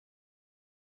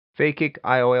Phakic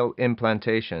IOL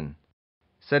implantation.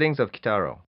 Settings of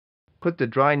Kitaro. Put the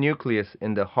dry nucleus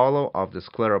in the hollow of the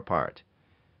scleral part.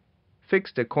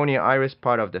 Fix the cornea iris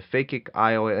part of the phakic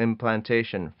IOL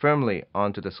implantation firmly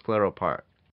onto the scleral part.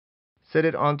 Set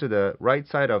it onto the right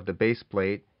side of the base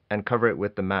plate and cover it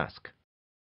with the mask.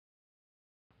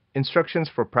 Instructions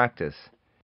for practice.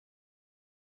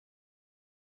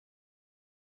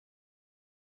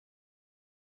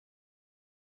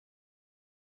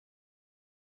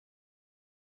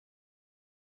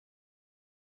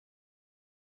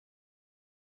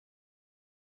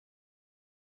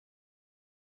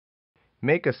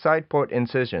 Make a side port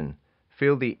incision.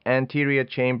 Fill the anterior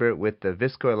chamber with the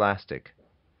viscoelastic.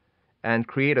 And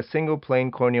create a single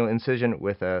plane corneal incision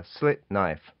with a slit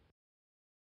knife.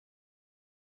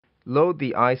 Load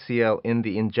the ICL in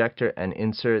the injector and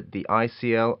insert the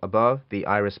ICL above the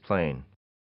iris plane.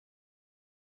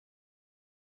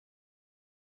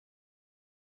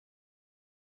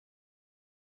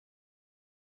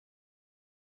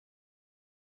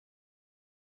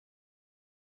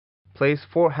 Place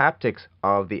 4 haptics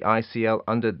of the ICL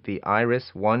under the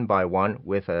iris one by one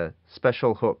with a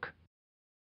special hook.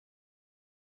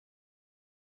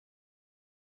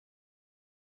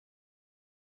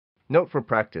 Note for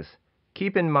practice.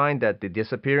 Keep in mind that the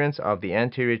disappearance of the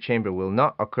anterior chamber will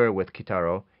not occur with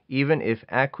Kitaro, even if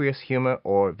aqueous humor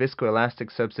or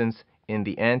viscoelastic substance in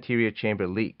the anterior chamber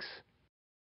leaks.